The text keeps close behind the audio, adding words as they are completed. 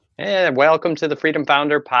Hey, welcome to the Freedom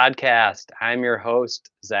Founder podcast. I'm your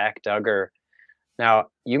host, Zach Duggar. Now,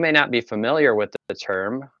 you may not be familiar with the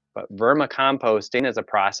term, but vermicomposting is a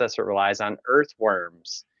process that relies on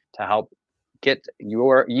earthworms to help get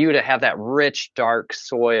you to have that rich, dark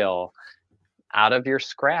soil out of your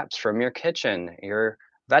scraps from your kitchen, your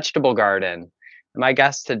vegetable garden. My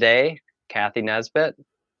guest today, Kathy Nesbitt,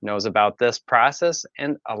 knows about this process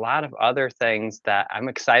and a lot of other things that I'm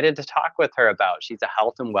excited to talk with her about. She's a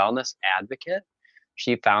health and wellness advocate.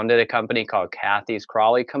 She founded a company called Kathy's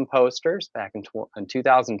Crawley Composters back in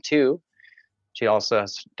 2002. She also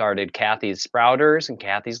started Kathy's Sprouters and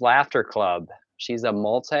Kathy's Laughter Club. She's a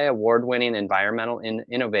multi-award winning environmental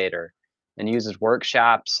innovator and uses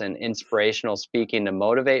workshops and inspirational speaking to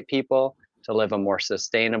motivate people to live a more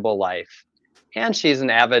sustainable life. And she's an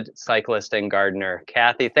avid cyclist and gardener.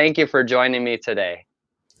 Kathy, thank you for joining me today.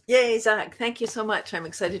 Yay, Zach. Thank you so much. I'm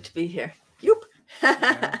excited to be here. Yoop.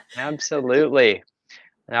 Absolutely.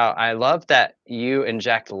 Now, I love that you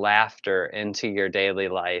inject laughter into your daily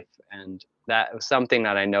life. And that was something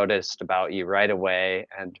that I noticed about you right away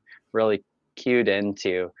and really cued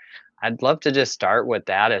into. I'd love to just start with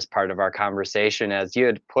that as part of our conversation, as you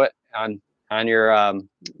had put on your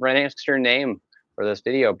right next to your name for this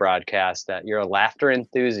video broadcast that you're a laughter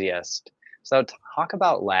enthusiast. So talk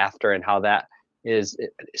about laughter and how that is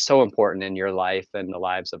so important in your life and the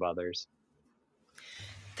lives of others.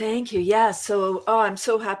 Thank you. Yeah. So, I'm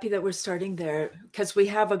so happy that we're starting there because we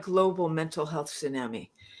have a global mental health tsunami,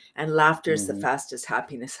 and laughter is the fastest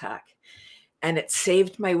happiness hack. And it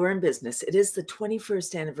saved my worm business. It is the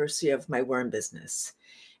 21st anniversary of my worm business.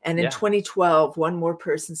 And in 2012, one more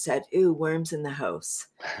person said, "Ooh, worms in the house."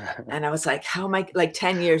 And I was like, how am I, like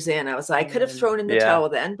 10 years in, I was like, I could have thrown in the towel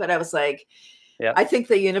then, but I was like, I think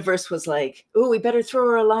the universe was like, "Ooh, we better throw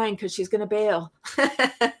her a line because she's going to bail."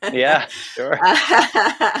 Yeah, sure.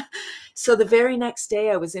 So the very next day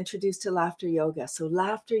I was introduced to laughter yoga. So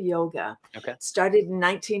laughter yoga started in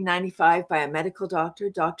 1995 by a medical doctor,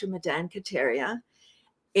 Dr. Madan Kataria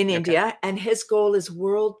in India. And his goal is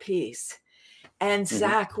world peace. And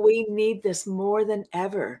Zach, we need this more than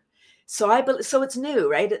ever. So so it's new,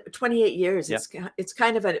 right? 28 years. It's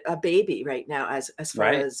kind of a baby right now as far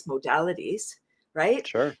as modalities, right?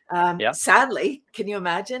 Sure. Sadly, can you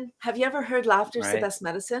imagine? Have you ever heard laughter's the best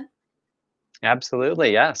medicine?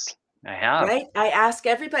 Absolutely, yes, I have. Right? I ask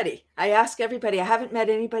everybody. I haven't met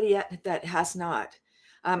anybody yet that has not.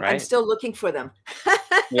 I'm still looking for them.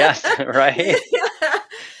 Yes, right.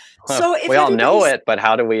 So if we all know it, but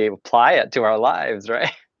how do we apply it to our lives,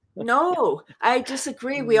 right? No, I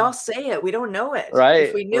disagree. We all say it. We don't know it. Right,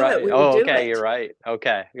 If we knew right. it, we would Oh, do okay, it. you're right.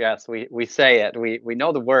 Okay, yes, we say it. We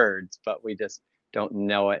know the words, but we just don't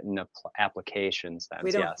know it in the application sense.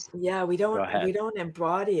 We don't, Yes. we Go ahead. don't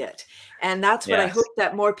embody it. And that's what I hope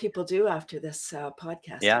that more people do after this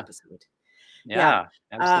podcast episode. Yeah,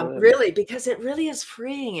 absolutely. Really, because it really is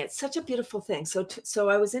freeing. It's such a beautiful thing. So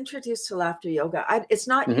I was introduced to laughter yoga. It's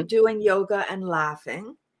not you doing yoga and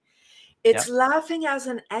laughing. It's laughing as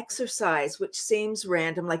an exercise, which seems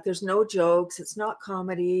random. Like there's no jokes. It's not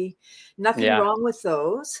comedy. Nothing wrong with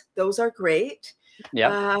those. Those are great.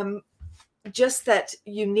 Just that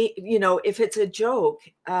you need, if it's a joke,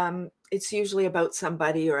 it's usually about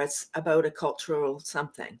somebody or it's about a cultural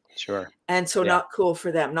something. Sure. And so not cool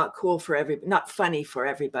for them, not cool for not funny for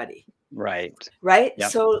everybody. Right. Right.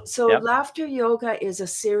 Yep. So laughter yoga is a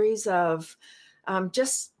series of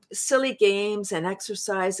just silly games and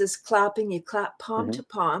exercises, clapping. You clap palm to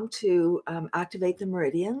palm to activate the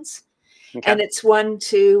meridians. And it's 1,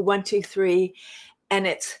 2, 1, 2, 3.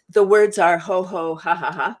 And the words are ho, ho, ha,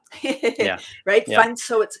 ha, ha. Right. Fun.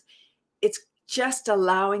 So it's just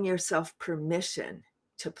allowing yourself permission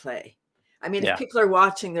to play. I mean, if people are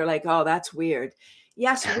watching, they're like, "Oh, that's weird."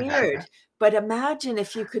 Yes, weird. But imagine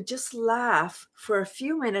if you could just laugh for a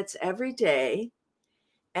few minutes every day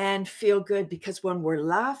and feel good, because when we're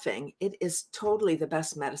laughing, it is totally the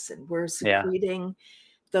best medicine. We're secreting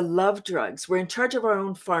the love drugs. We're in charge of our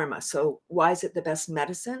own pharma. So why is it the best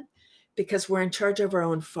medicine? Because we're in charge of our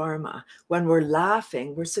own pharma. When we're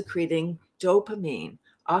laughing, we're secreting dopamine,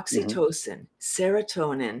 oxytocin,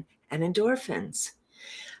 serotonin, and endorphins.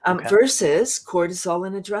 Versus cortisol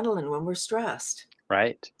and adrenaline when we're stressed.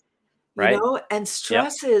 Right. And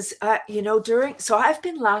stress is, so I've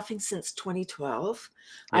been laughing since 2012.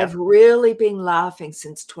 I've really been laughing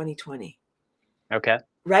since 2020. Okay.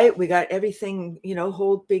 Right. We got everything,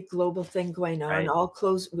 whole big global thing going on, all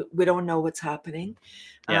closed. We don't know what's happening.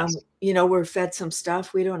 Yes. We're fed some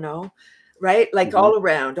stuff we don't know. Right. Like all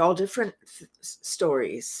around, all different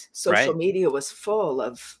stories. Social media was full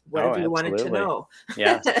of whatever you wanted to know.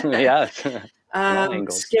 Yes. Yes. from all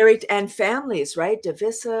angles. Scary, and families, right?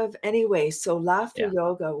 Divisive. Anyway, so laughter Yeah.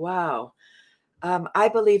 yoga, wow. I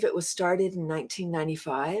believe it was started in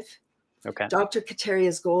 1995. Okay. Dr.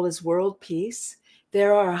 Kateria's goal is world peace.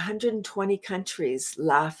 There are 120 countries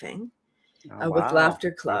laughing Oh, with wow. laughter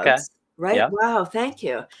Okay. clubs, right? Yeah. Wow, thank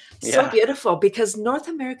you. So Yeah. beautiful, because North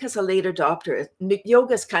America's a late adopter.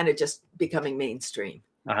 Yoga's kind of just becoming mainstream,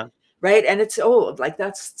 Uh-huh. right? And it's old, like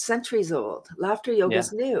that's centuries old. Laughter Yeah.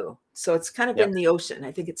 yoga's new. So it's kind of Yep. in the ocean.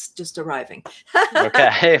 I think it's just arriving.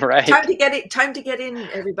 Okay. Time Right. to get it, time to get in,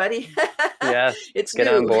 everybody. Yes. It's Get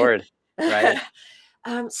on new. board. Right.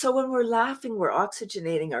 So when we're laughing, we're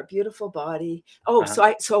oxygenating our beautiful body. Oh,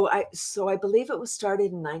 Uh-huh. so I believe it was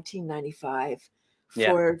started in 1995 Yeah.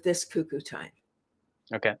 for this cuckoo time.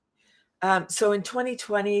 Okay. So in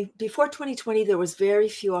 2020, before 2020, there was very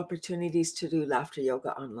few opportunities to do laughter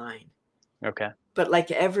yoga online. Okay. But like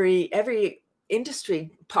every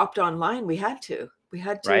industry popped online, we had to,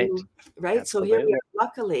 Right. right? So here we Absolutely. are.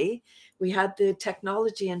 Luckily, we had the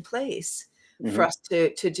technology in place for Hmm. us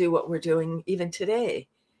to do what we're doing even today.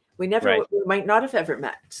 We Right. might not have ever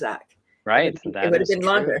met, Zach. Right. It That would have is been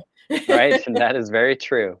longer. true. Right. That is very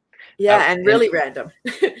true. Yeah, and And really random.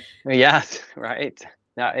 yes, right.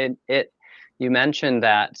 Now, you mentioned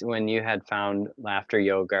that when you had found laughter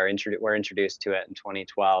yoga or were introduced to it in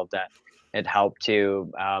 2012, that it helped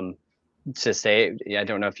you to save. I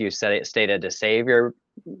don't know if you stated to save your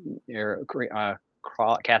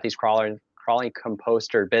Kathy's crawling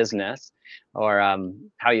composter business, or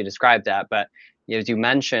how you described that. But as you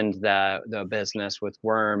mentioned the business with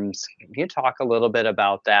worms, can you talk a little bit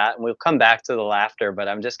about that? And we'll come back to the laughter, but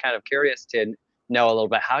I'm just kind of curious to know a little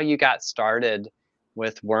bit how you got started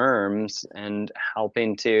with worms and help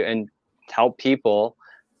people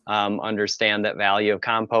understand that value of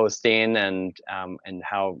composting, and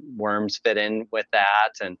how worms fit in with that,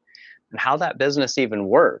 and how that business even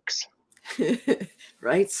works.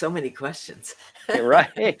 Right? So many questions.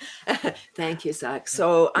 Right. Thank you, Zach.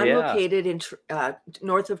 So I'm Yeah. located in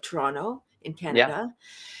north of Toronto in Yeah. Canada.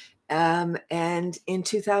 And in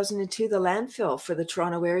 2002, the landfill for the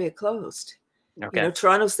Toronto area closed. Okay.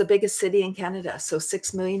 Toronto's the biggest city in Canada. So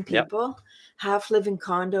 6 million Yep. people, half live in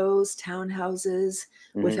condos, townhouses,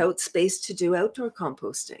 Hmm. without space to do outdoor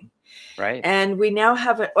composting. Right. And we now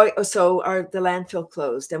have the landfill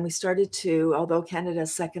closed, and we started to, although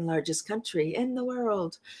Canada's second largest country in the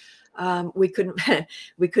world, we couldn't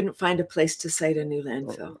we couldn't find a place to site a new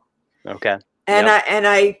landfill. Okay. And Yep.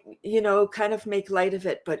 I kind of make light of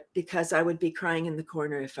it, but because I would be crying in the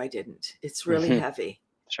corner if I didn't. It's really heavy.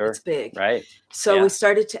 It's Sure. big. Right. So we Yeah.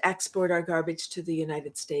 started to export our garbage to the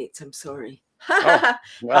United States. I'm sorry. Oh,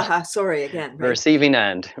 well, Haha, sorry again, the right? receiving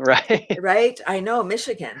end. Right. Right? I know,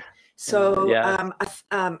 Michigan. So, Yes.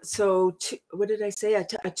 what did I say?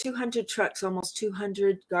 A 200 trucks, almost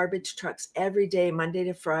 200 garbage trucks every day, Monday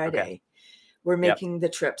to Okay. Friday. We're Yep. making the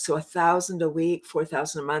trip. So 1,000 a week,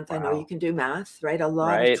 4,000 a month. I know you Wow. can do math, right? A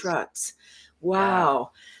lot of Right. trucks. Yeah.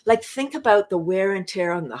 Wow. Like think about the wear and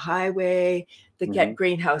tear on the highway, the Hmm. get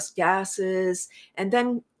greenhouse gases. And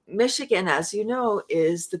then Michigan, as you know,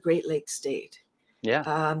 is the Great Lakes state.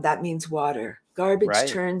 Yeah. That means water. Garbage Right.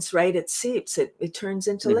 turns, right? It seeps. It turns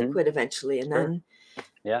into Hmm. liquid eventually. And Sure. then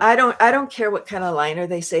Yeah. I don't care what kind of liner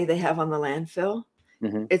they say they have on the landfill.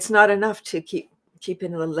 Hmm. It's not enough to keep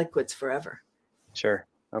in the liquids forever. Sure.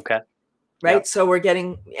 Okay. Right. Yep. So we're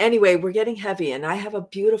getting heavy, and I have a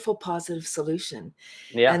beautiful positive solution.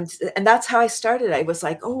 Yeah. And that's how I started. I was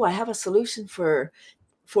like, oh, I have a solution for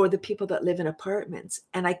the people that live in apartments.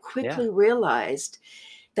 And I Yeah. quickly realized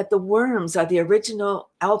that the worms are the original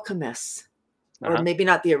alchemists, or Uh-huh. maybe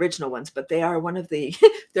not the original ones, but they are one of the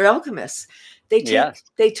they're alchemists. Yes.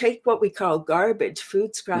 They take what we call garbage, food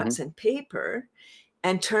Hmm. scraps, and paper,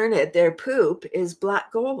 and turn it, their poop is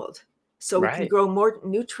black gold. So we can Right. grow more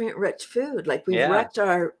nutrient rich food. Like we've Yeah. wrecked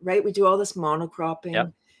right. We do all this monocropping,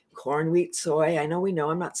 Yep. corn, wheat, soy. I know.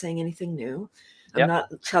 I'm not saying anything new. I'm Yep.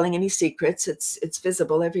 not telling any secrets. It's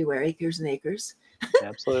visible everywhere, acres and acres.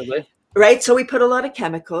 Absolutely. Right. So we put a lot of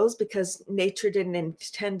chemicals because nature didn't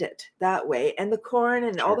intend it that way. And the corn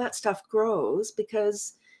and all Sure. that stuff grows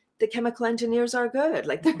because the chemical engineers are good.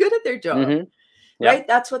 Like they're good at their job. Hmm. Yep. Right.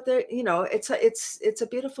 That's what they're, it's a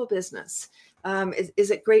beautiful business.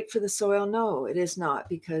 Is it great for the soil? No, it is not,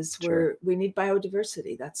 because Sure. we need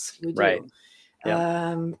biodiversity. That's we Right. do.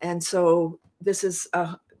 Yep. And so this is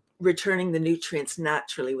returning the nutrients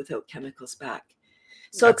naturally without chemicals back.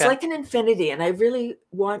 So it's Okay. like an infinity. And I really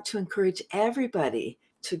want to encourage everybody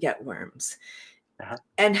to get worms Uh-huh.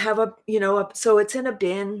 and have so it's in a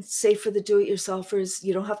bin, safe for the do-it-yourselfers.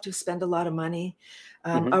 You don't have to spend a lot of money.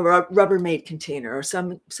 Mhm. a Rubbermaid container or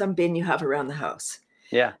some bin you have around the house.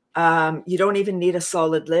 Yeah. You don't even need a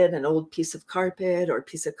solid lid, an old piece of carpet or a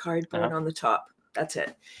piece of cardboard Uh-huh. on the top. That's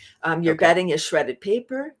it. Your Okay. bedding is shredded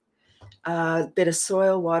paper, a bit of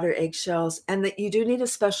soil, water, eggshells, and that you do need a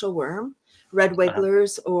special worm, red Uh-huh.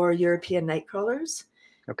 wigglers or European night crawlers.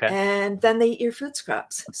 Okay. And then they eat your food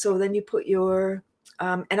scraps. So then you put your,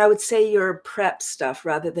 and I would say your prep stuff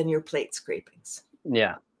rather than your plate scrapings,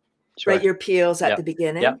 Yeah. right? Sure. Your peels at Yep. the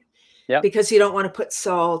beginning, Yep. Yep. because you don't want to put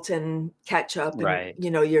salt and ketchup and, Right.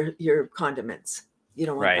 your condiments. You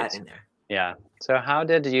don't want that Right. in there. Yeah. So how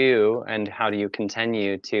did you and how do you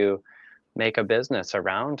continue to make a business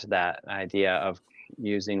around that idea of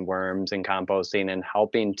using worms and composting and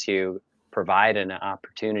helping to provide an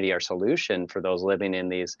opportunity or solution for those living in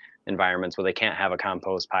these environments where they can't have a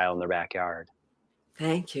compost pile in their backyard?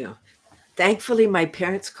 Thank you. Thankfully, my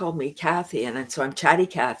parents called me Kathy, and so I'm Chatty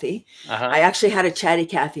Kathy. I Uh-huh. actually had a Chatty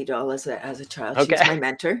Kathy doll as a child. She was Okay. my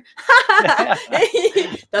mentor. There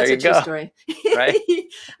That's a you true go. story. Right.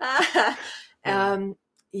 um,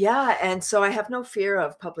 yeah, and so I have no fear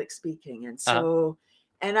of public speaking, and Uh-huh. so,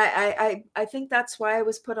 and I think that's why I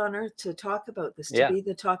was put on earth to talk about this, to Yeah. be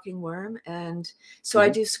the talking worm, and so I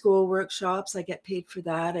Hmm. do school workshops. I get paid for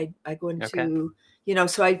that. I go Okay. into,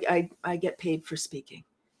 so I get paid for speaking.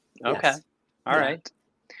 Okay. Yes. All Yeah. right.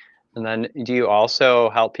 And then do you also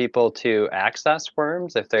help people to access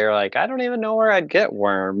worms if they're like, I don't even know where I'd get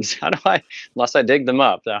worms? How do I, unless I dig them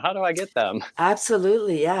up? So how do I get them?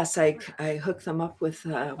 Absolutely, yes. I hook them up with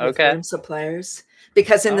Okay. worm suppliers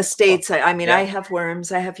because in the Oh, cool. States, I mean, I Yeah. have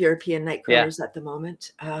worms. I have European night Yeah. crawlers at the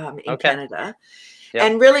moment, in Okay. Canada, Yep.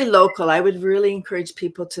 and really local. I would really encourage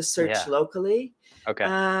people to search Yeah. locally, Okay.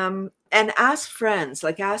 and ask friends,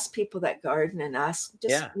 like ask people that garden, and ask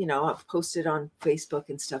just, Yeah. I've posted on Facebook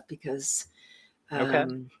and stuff because, Okay.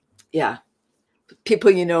 um, yeah,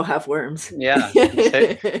 people have worms. Yeah.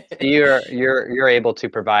 So you're able to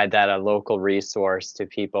provide that a local resource to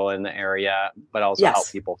people in the area, but also help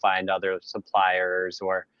Yes. people find other suppliers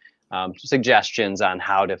or suggestions on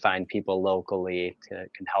how to find people locally to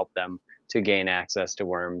can help them to gain access to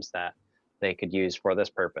worms that they could use for this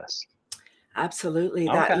purpose. Absolutely.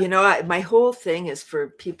 That, Okay. my whole thing is for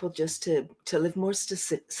people just to live more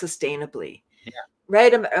sustainably. Yeah.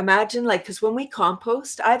 Right? Imagine, like, because when we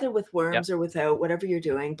compost, either with Yep. worms or without, whatever you're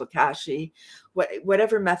doing, bokashi,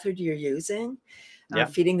 whatever method you're using, Yep.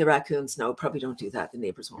 feeding the raccoons, no, probably don't do that. The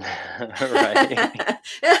neighbors won't like Right.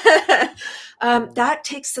 it. That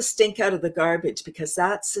takes the stink out of the garbage because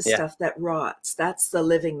that's the Yeah. stuff that rots. That's the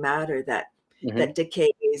living matter that Hmm.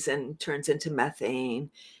 decays and turns into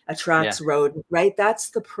methane, Yeah. attracts rodent, right? That's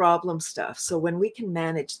the problem stuff. So when we can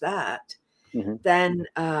manage that, Hmm. then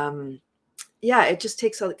yeah, it just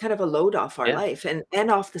takes a kind of a load off our Yeah. life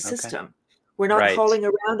and off the Okay. system. We're not Right. hauling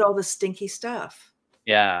around all the stinky stuff.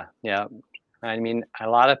 Yeah. Yeah. I mean, a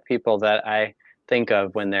lot of people that I think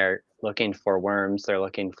of when they're looking for worms, they're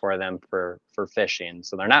looking for them for fishing.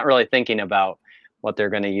 So they're not really thinking about what they're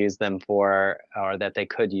going to use them for or that they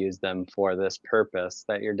could use them for this purpose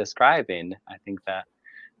that you're describing. I think that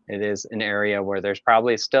it is an area where there's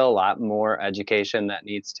probably still a lot more education that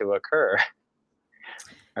needs to occur.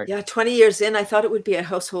 Or- Yeah, 20 years in, I thought it would be a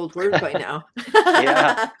household word by now.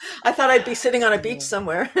 yeah. I thought I'd be sitting on a beach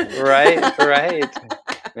somewhere. Right, right.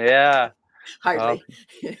 Yeah. Well, Hardly.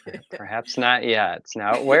 perhaps not yet.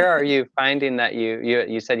 Now, where are you finding that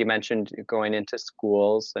you said you mentioned going into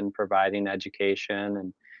schools and providing education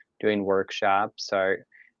and doing workshops? Are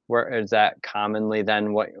where is that commonly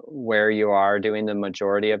then where you are doing the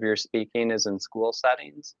majority of your speaking is in school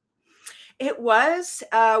settings? It was,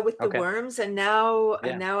 with the Okay. worms, and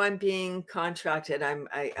Yeah. now I'm being contracted.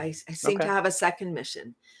 I seem to Okay. have a second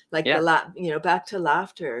mission, like Yeah. back to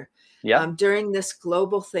laughter. Yep. During this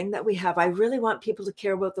global thing that we have, I really want people to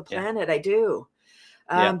care about the Yeah. planet. I do.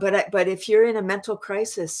 Yep. But if you're in a mental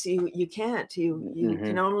crisis, you can't. You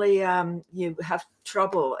can Hmm. only, you have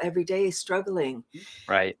trouble every day, struggling.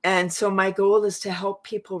 Right. And so my goal is to help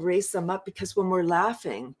people raise them up, because when we're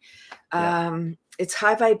laughing, Yep. it's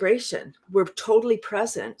high vibration. We're totally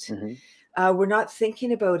present. Hmm. We're not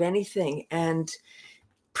thinking about anything. And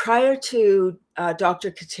prior to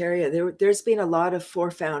Dr. Kateria, there's been a lot of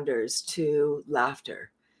forefounders to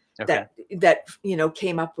laughter Okay. that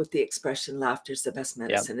came up with the expression "laughter's the best Yep.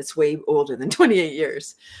 medicine." It's way older than 28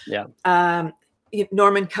 years. Yep. Um,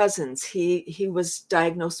 Norman Cousins, he was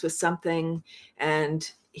diagnosed with something,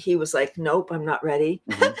 and he was like, "Nope, I'm not ready."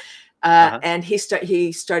 Hmm. Uh-huh. And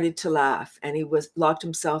he started to laugh, and he was locked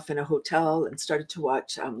himself in a hotel and started to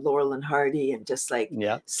watch Laurel and Hardy and just like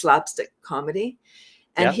Yep. slapstick comedy.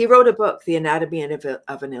 And Yep. he wrote a book, The Anatomy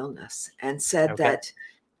of an Illness, and said Okay. that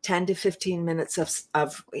 10 to 15 minutes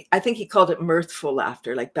of I think he called it mirthful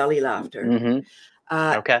laughter, like belly laughter, Mhm.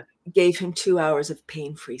 uh, Okay. gave him 2 hours of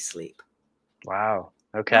pain-free sleep. Wow.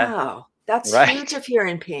 Okay. Wow, that's huge Right. if you're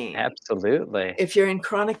in pain. Absolutely. If you're in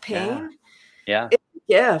chronic Yeah. pain, Yeah. it's a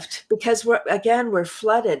gift because we're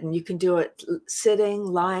flooded, and you can do it sitting,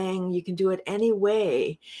 lying, you can do it any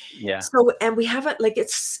way. Yeah. So, and we haven't like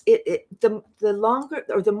the longer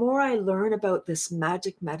or the more I learn about this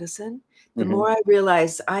magic medicine, the Mhm. more I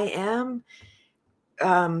realize I am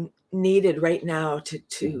needed right now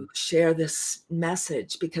to share this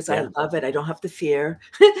message because I Yeah. love it. I don't have the fear.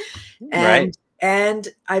 Right. And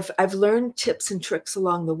I've learned tips and tricks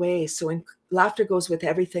along the way. So laughter goes with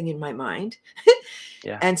everything in my mind.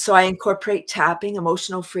 Yeah. And so I incorporate tapping,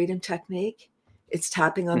 emotional freedom technique. It's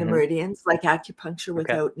tapping on the Mhm. meridians, like acupuncture Okay.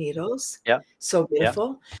 without needles. Yep. So Yep.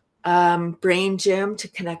 beautiful. Brain gym to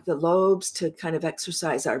connect the lobes to kind of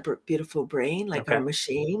exercise our beautiful brain, like our Okay.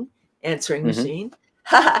 machine, answering Mhm. machine.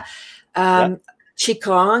 Yep.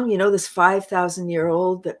 Qigong, this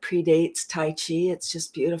 5,000-year-old that predates Tai Chi. It's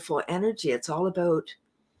just beautiful energy. It's all about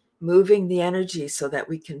moving the energy so that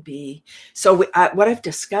we can be. So what I've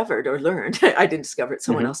discovered or learned, I didn't discover it,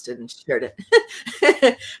 someone Mhm. else did and shared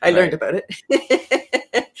it. I learned Right. about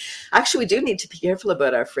it. Actually, we do need to be careful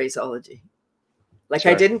about our phraseology. Like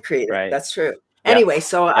I Sure. didn't create it. Right. That's true. Yep. Anyway,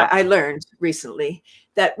 so Yep. I learned recently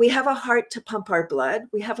that we have a heart to pump our blood.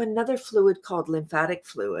 We have another fluid called lymphatic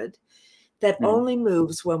fluid that Mhm. only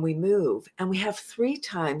moves when we move. And we have 3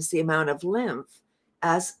 times the amount of lymph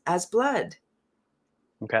as blood.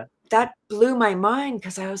 Okay. That blew my mind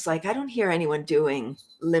because I was like, I don't hear anyone doing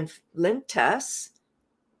lymph tests.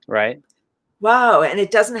 Right. Wow, and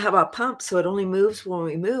it doesn't have a pump, so it only moves when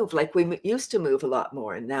we move. Like we used to move a lot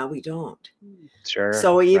more, and now we don't. Sure.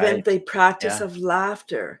 So even Right. the practice Yeah. of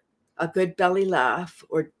laughter, a good belly laugh,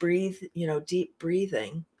 or breathe, deep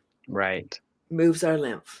breathing, Right. moves our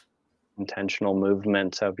lymph. Intentional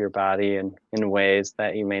movement of your body in ways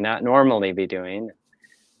that you may not normally be doing.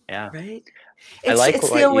 Yeah. Right? I It's like it's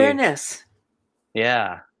the what you awareness.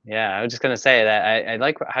 Yeah. Yeah. I was just gonna say that I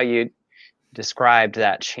like how you described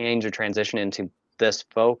that change or transition into this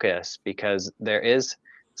focus because there is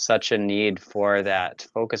such a need for that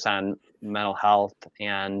focus on mental health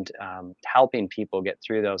and helping people get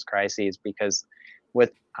through those crises because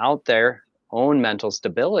without their own mental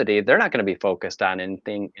stability they're not going to be focused on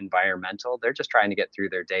anything environmental. They're just trying to get through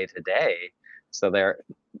their day to day, so their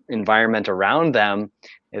environment around them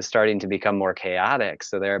is starting to become more chaotic,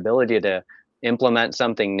 so their ability to implement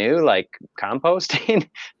something new like composting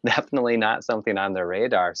definitely not something on their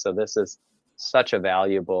radar. So this is such a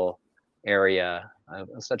valuable area,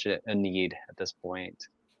 such a need at this point.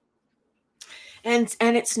 And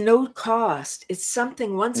it's no cost. It's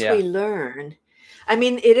something once Yeah. we learn. I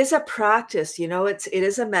mean, it is a practice, it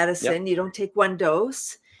is a Yep. medicine. You don't take one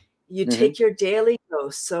dose. You Hmm. take your daily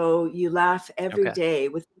dose. So you laugh every Okay. day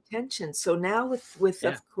with intention. So now with Yeah.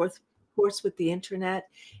 of course with the internet,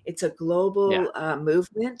 it's a Yeah. global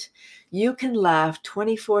movement. You can laugh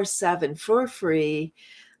 24/7 for free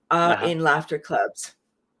Uh-huh. in laughter clubs.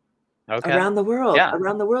 Okay. Yeah. Around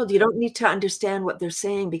the world. You don't need to understand what they're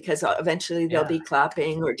saying because eventually they'll Yeah. be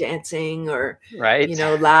clapping or dancing or, Right.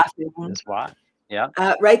 laughing. Just what? Yeah.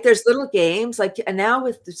 Right, there's little games like and now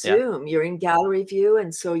with the Yeah. Zoom, you're in gallery view,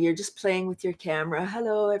 and so you're just playing with your camera.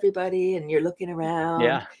 "Hello, everybody," and you're looking around.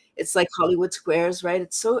 Yeah. It's like Hollywood Squares, right?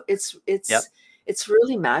 It's so Yep. it's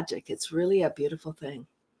really magic. It's really a beautiful thing.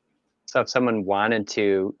 So if someone wanted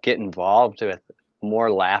to get involved with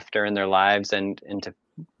more laughter in their lives and to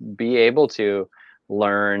be able to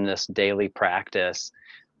learn this daily practice,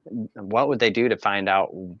 what would they do to find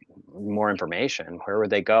out more information? Where would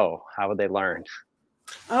they go? How would they learn?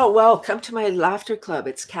 Oh, well, come to my laughter club.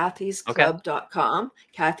 It's Okay. kathysclub.com,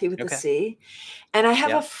 Kathy with a Okay. C. And I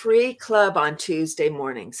have a Yep. free club on Tuesday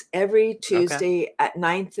mornings, every Okay. Tuesday at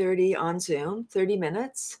 9:30 on Zoom, 30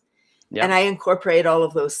 minutes. And Yep. I incorporate all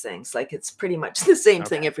of those things. Like it's pretty much the same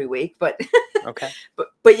thing Okay. every week, but Okay.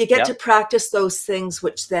 but you get to Yep. practice those things,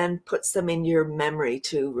 which then puts them in your memory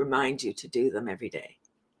to remind you to do them every day.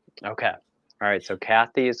 Okay. All right. So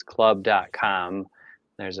kathysclub.com.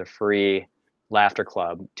 There's a free laughter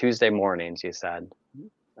club Tuesday mornings, you said.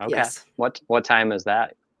 Okay. Yes. What time is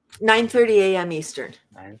that? 9:30 a.m. Eastern.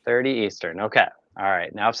 9:30 Eastern. Okay. All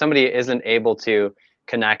right. Now if somebody isn't able to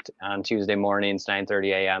connect on Tuesday mornings,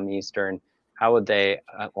 9:30 a.m. Eastern, how would they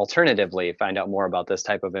alternatively find out more about this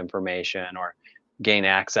type of information or gain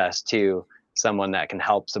access to someone that can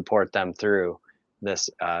help support them through this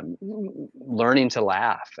learning to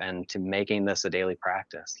laugh and to making this a daily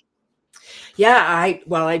practice? Yeah,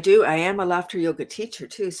 I do. I am a laughter yoga teacher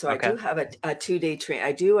too. So I Okay. do have a 2-day train.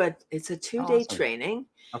 It's a 2-day Awesome. training.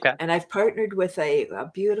 Okay. And I've partnered with a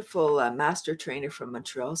beautiful master trainer from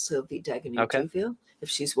Montreal, Sylvie Okay. Dagenou-Duville. If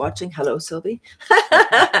she's watching, hello, Sylvie.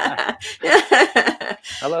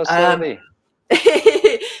 Hello, um, Sylvie.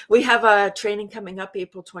 we have a training coming up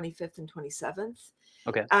April 25th and 27th.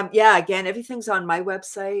 Okay. Yeah, again, everything's on my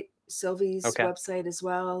website, Sylvie's Okay. website as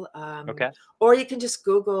well. Okay. Or you can just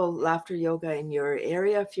Google laughter yoga in your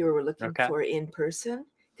area if you were looking Okay. for in person,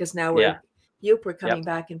 because now Yeah. we're Yep. coming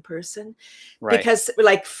back in person. Right. Because,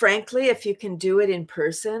 like, frankly, if you can do it in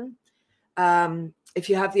person, if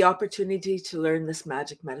you have the opportunity to learn this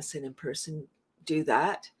magic medicine in person, do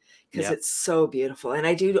that, because Yep. it's so beautiful. And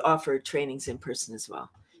I do offer trainings in person as well.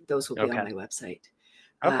 Those will be on Okay. my website.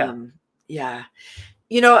 Okay. Yeah.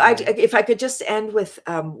 You know, All right. if I could just end with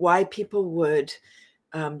why people would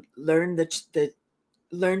learn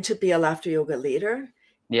learn to be a laughter yoga leader.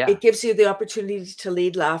 Yeah. It gives you the opportunity to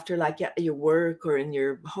lead laughter, like at your work or in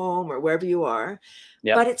your home or wherever you are.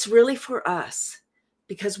 Yep. But it's really for us,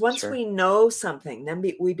 because once Sure. we know something, then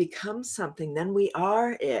we become something, then we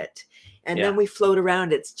are it. And Yeah. then we float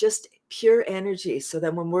around. It's just pure energy. So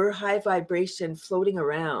then when we're high vibration floating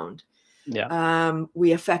around, Yeah.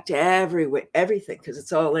 we affect everything, because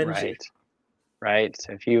it's all energy. Right. Right.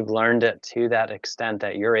 If you've learned it to that extent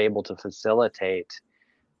that you're able to facilitate,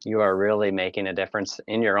 you are really making a difference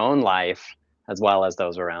in your own life as well as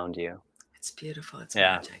those around you. It's beautiful. It's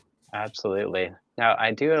Yeah, magic. absolutely. Now,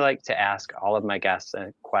 I do like to ask all of my guests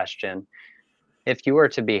a question. If you were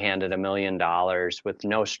to be handed $1 million with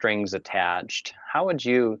no strings attached, how would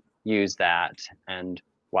you use that and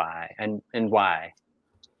why? And why?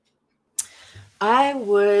 I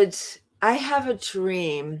would, I have a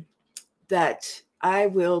dream that I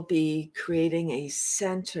will be creating a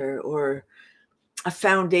center or a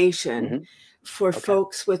foundation Hmm. for Okay.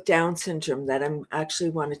 folks with Down syndrome that I'm actually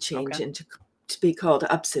want to change Okay. into to be called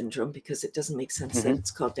up syndrome, because it doesn't make sense that Hmm.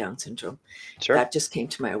 it's called Down syndrome. Sure. That just came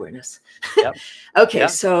to my awareness. Yep. Okay, Yep.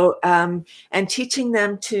 so and teaching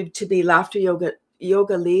them to be laughter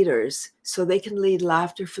yoga leaders, so they can lead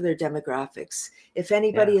laughter for their demographics. If Yeah.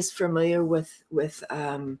 anybody is familiar with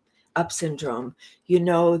up syndrome, you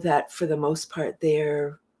know that for the most part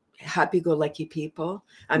they're happy-go-lucky people.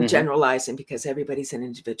 I'm Hmm. generalizing because everybody's an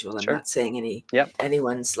individual. I'm Sure. not saying Yep.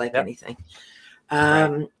 anyone's like Yep. anything. Right.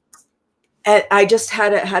 Um, and I just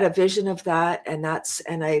had a vision of that, and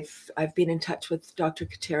I've been in touch with Dr.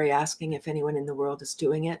 Kateri asking if anyone in the world is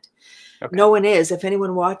doing it. Okay. No one is. If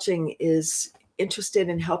anyone watching is interested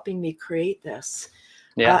in helping me create this,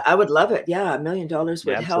 Yeah. I would love it. Yeah, $1 million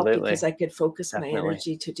Yeah. would help, because Absolutely. I could focus my Definitely.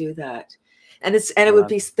 energy to do that. And it I would love.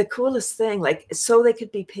 be the coolest thing, like, so they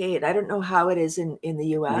could be paid. I don't know how it is in the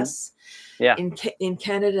Hmm. US. Yeah. In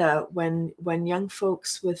Canada, when young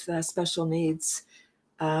folks with special needs,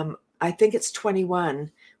 I think it's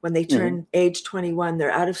 21, when they Hmm. turn age 21,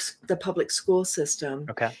 they're out of the public school system,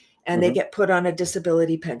 Okay. and they Hmm. get put on a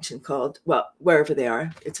disability pension called, well, wherever they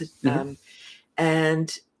are. Hmm.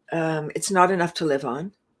 And it's not enough to live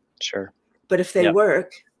on. Sure. But if they Yep.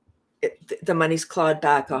 work, the money's clawed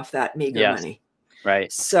back off that meager Yes. money.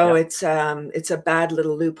 Right. So Yep. it's a bad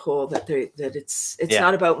little loophole that it's Yeah.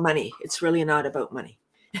 not about money. It's really not about money.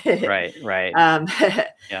 Right. Right. um,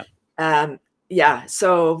 Yep. yeah.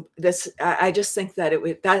 So I just think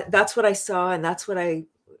that that's what I saw, and that's what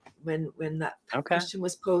when that Okay. question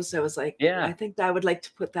was posed, I was like, I Yeah. think that I would like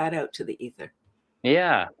to put that out to the ether.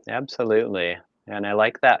 Yeah. Absolutely. And I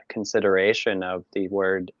like that consideration of the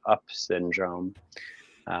word up syndrome.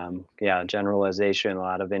 Yeah, generalization. A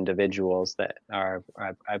lot of individuals that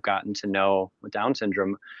I've gotten to know with Down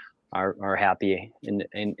syndrome are happy in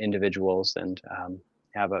individuals and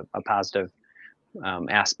have a positive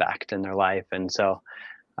aspect in their life. And so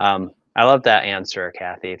I love that answer,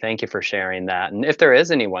 Kathy. Thank you for sharing that. And if there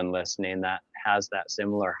is anyone listening that has that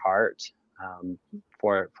similar heart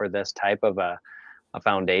for this type of a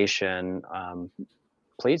foundation,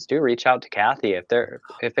 please do reach out to Kathy.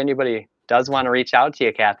 If anybody does want to reach out to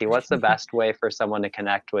you, Kathy, what's the best way for someone to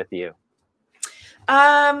connect with you?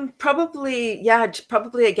 Probably, yeah,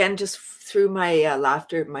 probably again, just through my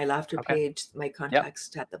laughter Okay. page, my Yep.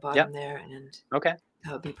 contacts at the Yep. bottom there, and Okay.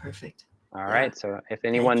 that would be perfect. All Yeah. right. So if Thank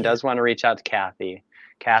anyone you. does want to reach out to Kathy,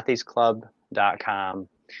 kathysclub.com,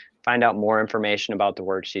 find out more information about the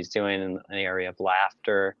work she's doing in the area of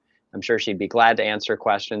laughter. I'm sure she'd be glad to answer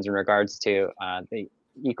questions in regards to the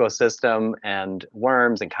ecosystem and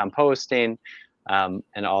worms and composting,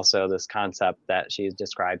 and also this concept that she's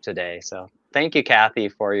described today. So thank you, Kathy,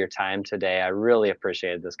 for your time today. I really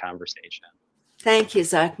appreciated this conversation. Thank you,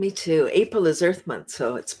 Zach. Me too. April is Earth Month,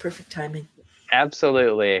 so it's perfect timing.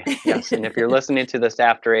 Absolutely. Yes. And if you're listening to this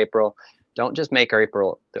after April, don't just make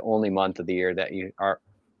April the only month of the year that you are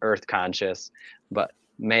earth conscious, but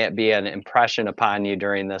may it be an impression upon you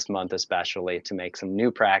during this month, especially to make some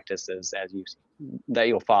new practices that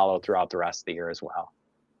you'll follow throughout the rest of the year as well.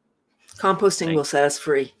 Composting will set us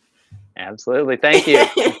free. Absolutely. Thank you.